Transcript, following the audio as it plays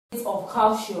of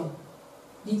calcium.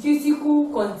 The cuticle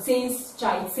contains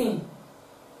chitin.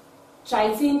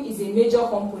 Chitin is a major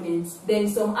component. Then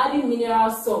some added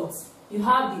mineral salts. You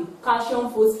have the calcium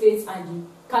phosphate and the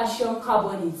calcium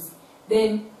carbonate.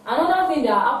 Then another thing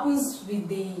that happens with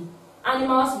the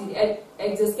animals with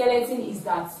exoskeleton is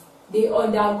that they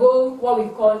undergo what we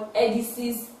call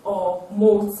edesis or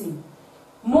molting.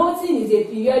 Molting is a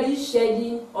periodic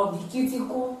shedding of the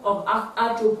cuticle of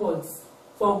arthropods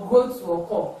for growth to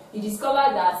occur. You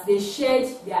discover that they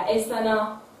shed their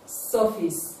external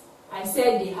surface. I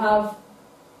said they have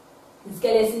the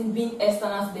skeleton being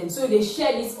external to them, so they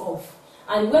shed this off.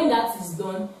 And when that is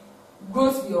done,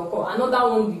 growth will occur.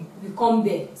 Another one will come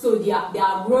there. So they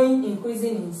are growing,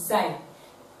 increasing in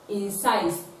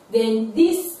size. Then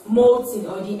this molting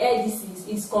or the edesis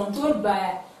is controlled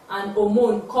by an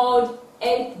hormone called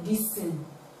ecdysone.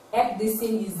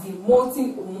 Ecdysone is the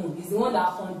molting hormone. It's the one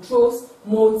that controls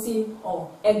molting or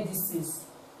ecdysis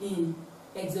in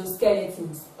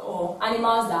exoskeletons or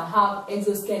animals that have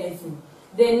exoskeleton.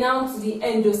 Then now to the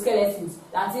endoskeletons.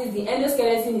 That is, the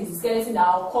endoskeleton is the skeleton that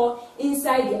occur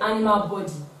inside the animal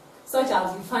body, such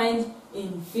as you find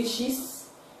in fishes,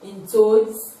 in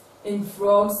toads, in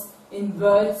frogs, in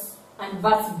birds, and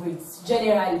vertebrates.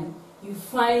 Generally, you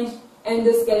find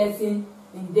endoskeleton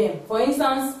in them. For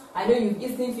instance, I know you've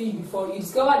eaten fish before. You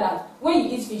discover that when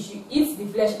you eat fish, you eat the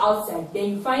flesh outside.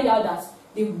 Then you find out that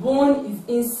the bone is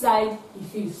inside the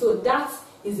fish. So that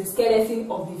is the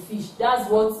skeleton of the fish. That's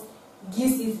what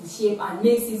gives it its shape and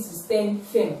makes it to stand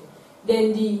firm.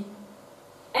 Then the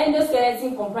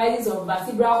endoskeleton comprises of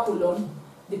vertebral column,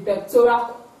 the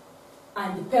pectoral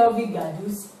and the pelvic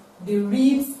girdles, the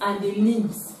ribs and the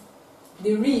limbs.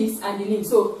 The ribs and the limbs.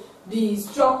 So the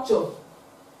structure.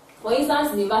 For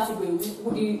instance, in the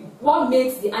vertebrae, what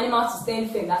makes the animal to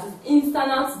stand firm, that is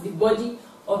internal to the body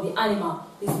of the animal,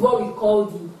 is what we call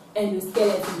the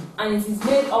endoskeleton, and it is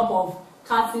made up of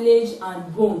cartilage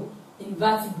and bone. In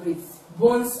vertebrates,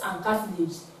 bones and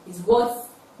cartilage is what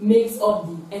makes up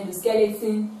the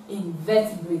endoskeleton in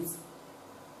vertebrates.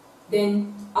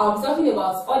 Then I'll be talking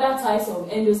about other types of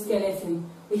endoskeleton.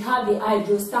 We have the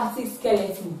hydrostatic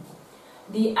skeleton.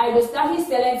 The hydrostatic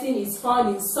skeleton is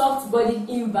found in soft-bodied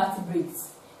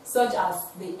invertebrates, such as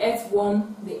the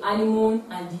earthworm, the anemone,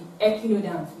 and the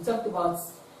echinoderms. We talked about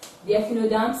the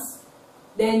echinoderms.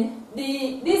 Then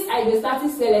this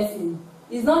hydrostatic skeleton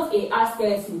is not a hard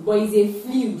skeleton, but is a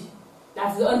fluid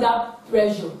that is under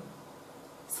pressure.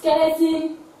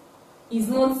 Skeleton is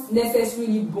not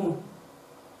necessarily bone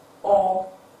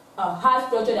or a hard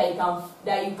structure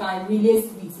that you can relate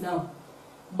with now.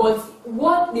 But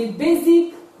what the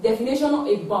basic definition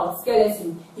about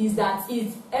skeleton is that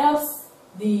it helps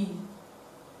the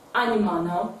animal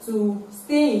now to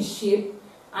stay in shape,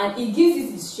 and it gives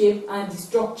it its shape and the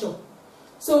structure.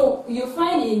 So you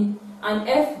find in an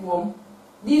earthworm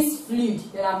this fluid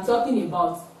that I'm talking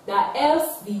about that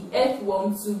helps the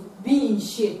earthworm to be in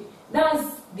shape.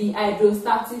 That's the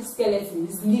hydrostatic skeleton.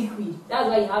 It's liquid. That's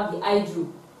why you have the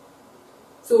hydro.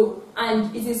 So,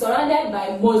 and it is surrounded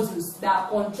by muscles that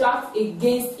contract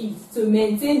against it to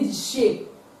maintain the shape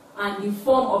and the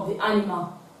form of the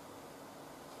animal.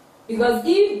 Because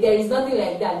if there is nothing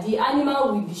like that, the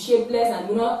animal will be shapeless and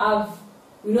will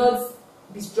not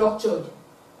be structured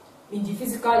in the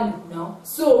physical look now.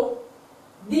 So,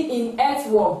 in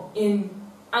earthworm, in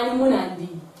anemone and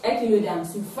the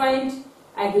echinoderms, you find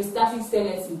hydrostatic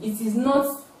skeleton. It is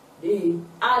not a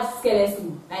hard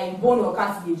skeleton like bone or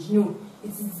cartilage. No. It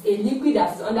is a liquid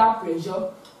that is under pressure,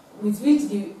 with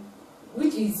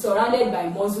which is surrounded by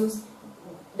muscles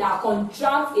that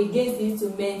contract against it to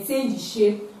maintain the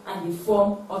shape and the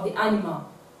form of the animal.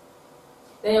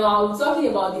 Then I will be talking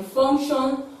about the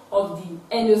function of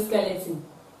the endoskeleton.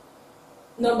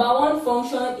 Number one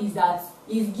function is that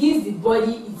it gives the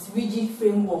body its rigid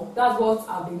framework. That's what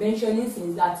I've been mentioning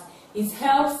since, that it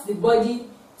helps the body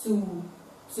to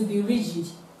be rigid.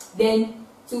 Then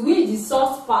to which the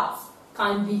soft parts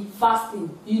can be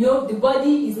fasting. You know, the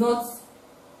body is not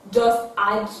just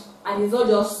hard and it's not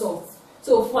just soft.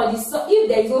 So if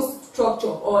there is no structure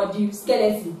or the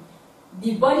skeleton,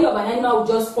 the body of an animal will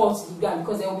just fall to the ground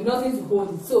because there will be nothing to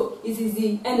hold it. So it is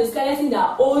the endoskeleton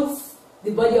that holds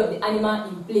the body of the animal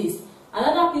in place.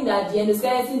 Another thing that the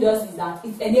endoskeleton does is that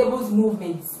it enables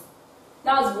movement.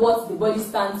 That's what the body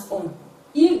stands on.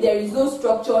 If there is no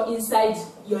structure inside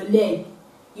your leg,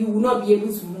 you will not be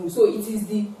able to move. So it is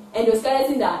the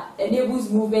endoskeleton that enables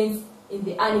movement in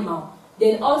the animal.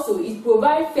 Then also it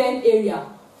provides firm area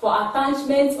for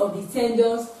attachment of the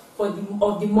tendons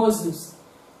of the muscles.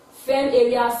 Firm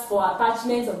areas for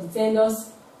attachment of the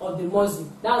tendons of the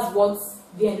muscle. That's what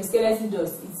the endoskeleton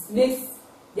does. It makes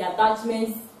the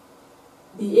attachments,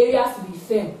 the areas to be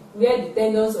firm, where the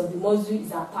tendons of the muscle is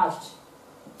attached.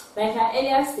 Like I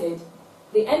earlier said,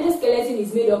 the endoskeleton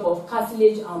is made up of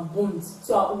cartilage and bones.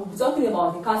 So I will be talking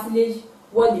about the cartilage,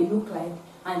 what they look like,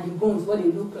 and the bones, what they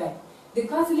look like. The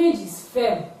cartilage is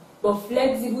firm but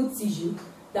flexible tissue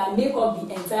that make up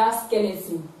the entire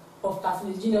skeleton of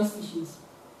cartilaginous tissues.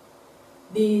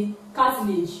 The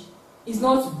cartilage is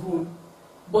not bone,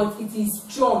 but it is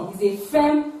strong. It's a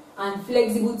firm and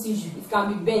flexible tissue. It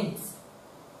can be bent.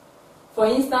 For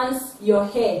instance, your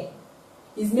hair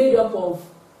is made up of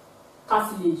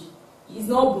cartilage. It's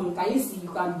not bone. Can you see? You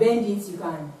can bend it, you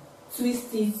can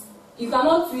twist it. You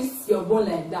cannot twist your bone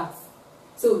like that.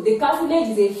 So the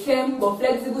cartilage is a firm but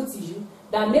flexible tissue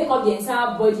that make up the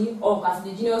entire body of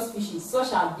cartilaginous fishes,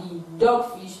 such as the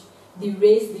dogfish, the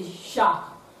rays, the shark.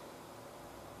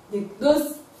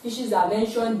 Those fishes I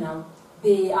mentioned now,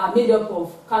 they are made up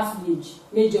of cartilage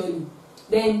majorly.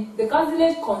 Then the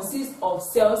cartilage consists of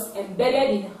cells embedded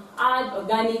in hard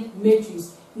organic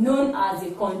matrix known as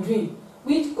a chondrine,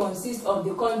 which consists of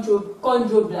the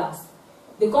chondroblast.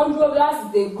 The chondroblast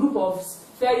is a group of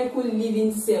spherical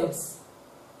living cells.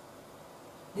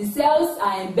 The cells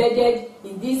are embedded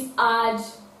in this hard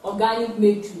organic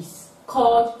matrix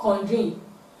called chondrine,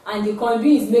 and the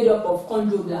chondrine is made up of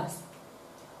chondroblast.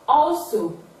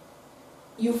 Also,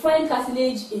 you find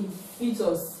cartilage in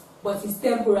fetus, but it's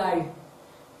temporary.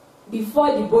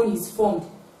 Before the bone is formed,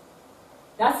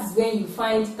 that is when you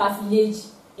find cartilage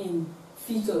in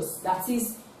fetus. That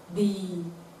is the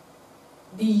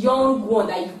young one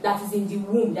that is in the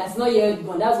womb, that's not yet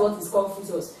born. That's what is called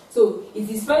fetus. So it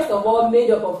is first of all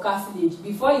made up of cartilage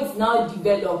before it now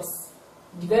develops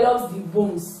the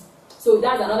bones. So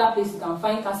that's another place you can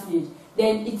find cartilage.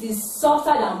 Then it is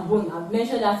softer than bone. I've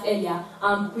mentioned that earlier,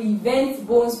 and prevents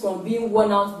bones from being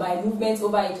worn out by movement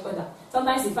over each other.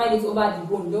 Sometimes you find it over the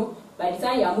bone. You know, by the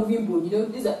time you are moving bone, you know,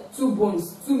 these are two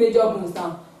bones, two major bones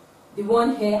now. The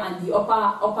one here and the upper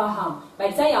arm.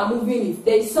 By the time you are moving it,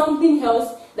 there is something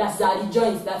else that's at the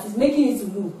joint that is making it to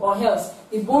move, or else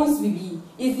the bones will be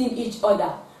eating each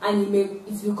other, and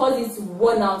it will cause it to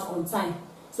worn out on time.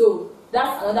 So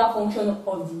that's another function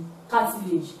of the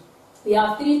cartilage. We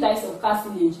have three types of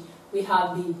cartilage. We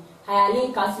have the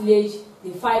hyaline cartilage,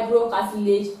 the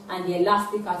fibrocartilage, and the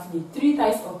elastic cartilage. Three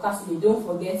types of cartilage. Don't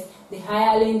forget the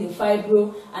hyaline, the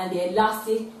fibro, and the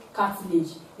elastic cartilage.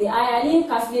 The hyaline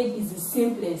cartilage is the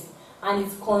simplest, and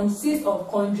it consists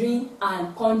of chondrine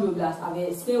and chondroblast. I will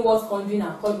explain what chondrine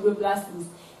and chondroblast is.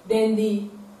 Then the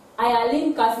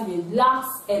hyaline cartilage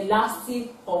lacks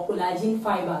elastic or collagen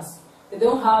fibers. They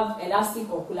don't have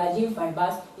elastic or collagen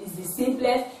fibers. It's the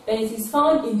simplest. Then it is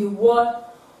found in the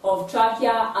wall of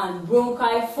trachea and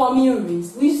bronchi, forming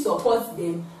rings which support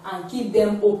them and keep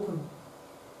them open.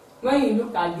 When you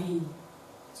look at the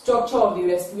structure of the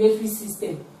respiratory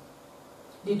system,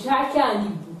 the trachea and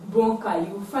the bronchi,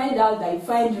 you will find out that you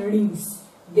find rings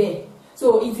there.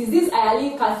 So it is this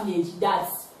hyaline cartilage that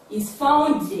is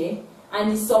found there,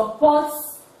 and it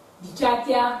supports the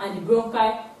trachea and the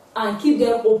bronchi and keep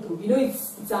them open. You know,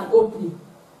 it's an opening.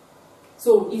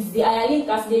 So it's the hyaline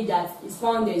cartilage that is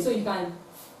found there. So you can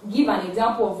give an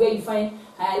example of where you find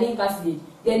hyaline cartilage.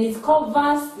 Then it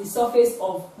covers the surface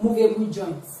of movable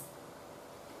joints.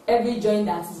 Every joint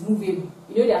that is movable.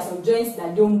 You know, there are some joints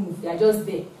that don't move, they are just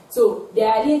there. So the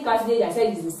hyaline cartilage, I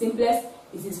said, is the simplest.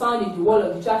 It is found in the wall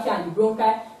of the trachea and the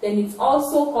bronchi. Then it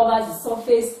also covers the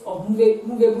surface of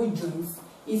movable joints.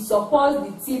 It supports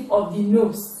the tip of the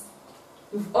nose.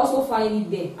 You also find it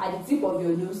there at the tip of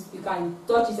your nose. You can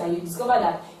touch it and you discover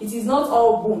that it is not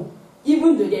all bone,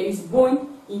 even though there is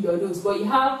bone in your nose, but you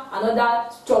have another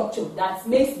structure that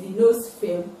makes the nose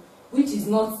firm, which is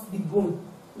not the bone.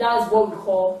 That's what we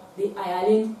call the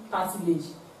hyaline cartilage.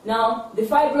 Now, the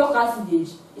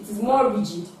fibrocartilage, it is more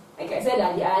rigid. Like I said,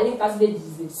 that the hyaline cartilage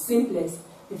is the simplest.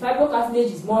 The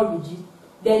fibrocartilage is more rigid.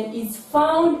 Then it's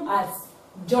found at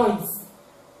joints,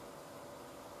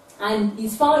 and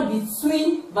is found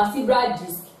between vertebral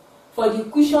discs for the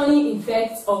cushioning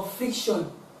effects of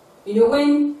friction. You know,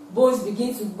 when bones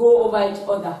begin to go over each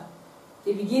other,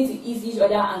 they begin to eat each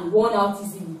other and worn out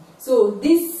easily. So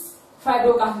this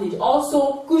fibrocartilage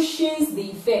also cushions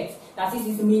the effect, that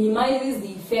is, it minimizes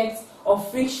the effect of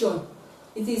friction.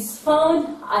 It is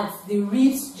found at the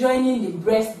ribs joining the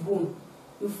breastbone.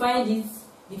 You find it,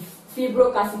 the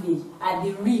fibrocartilage, at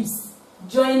the ribs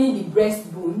joining the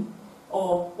breastbone,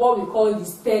 or what we call the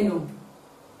sternum.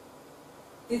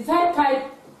 The third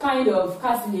kind of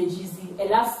cartilage is the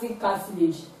elastic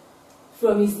cartilage.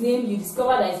 From its name, you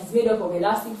discover that it is made up of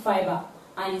elastic fiber,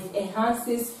 and it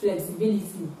enhances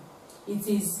flexibility. it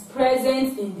is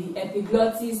present in the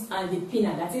epiglottis and the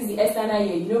pinna, that is the external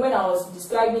ear. You know, when I was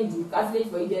describing the cartilage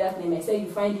for you the other time, I said you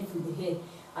find it in the hair.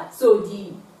 So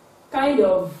the kind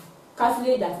of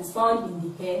cartilage that is found in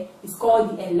the hair is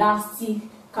called the elastic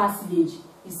cartilage.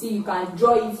 You see, you can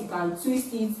draw it, you can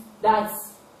twist it.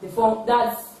 That's the form.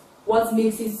 That's what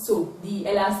makes it so. The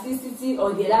elasticity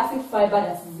or the elastic fiber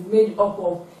that is made up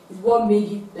of is what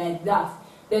made it like that.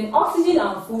 Then oxygen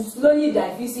and food slowly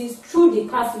diffuses through the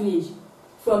cartilage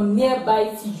from nearby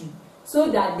tissue, so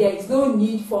that there is no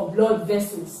need for blood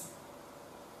vessels.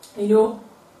 You know,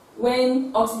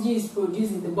 when oxygen is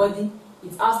produced in the body,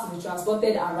 it has to be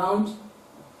transported around.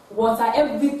 Water,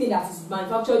 everything that is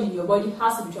manufactured in your body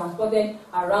has to be transported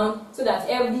around, so that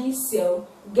every cell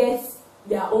gets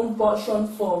their own portion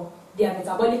for their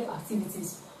metabolic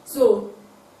activities. So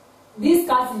this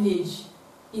cartilage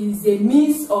is a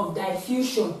means of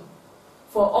diffusion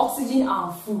for oxygen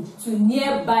and food to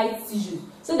nearby tissues,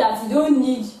 so that you don't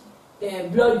need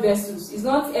blood vessels. It's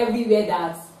not everywhere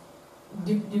that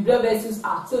the blood vessels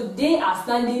are. So they are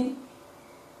standing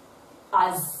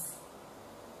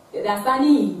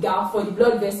in gap for the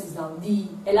blood vessels now. The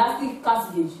elastic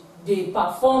cartilage, they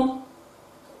perform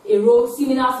a role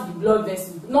similar to the blood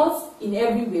vessels, not in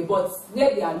every way, but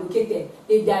where they are located,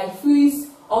 they diffuse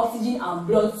oxygen and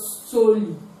blood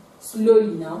slowly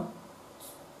now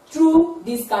through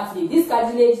this cartilage. This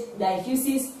cartilage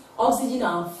diffuses oxygen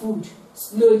and food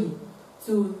slowly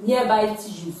to nearby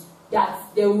tissues, that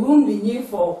there won't be need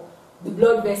for the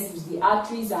blood vessels, the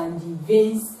arteries and the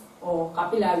veins or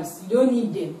capillaries. You don't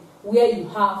need them where you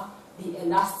have the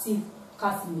elastic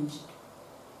cartilage.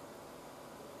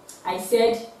 I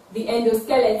said the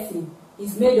endoskeleton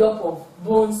is made up of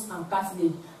bones and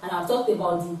cartilage, and I've talked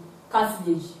about the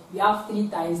cartilage. We have 3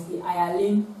 types: the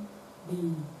hyaline,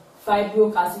 the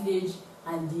fibrocartilage,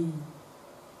 and the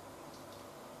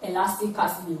elastic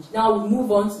cartilage. Now we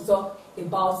move on to talk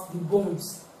about the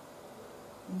bones.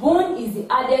 Bone is the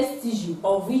hardest tissue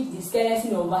of which the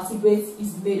skeleton of vertebrates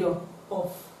is made up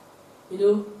of. You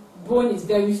know, bone is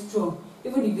very strong.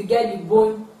 Even if you get the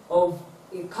bone of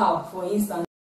a cow, for instance,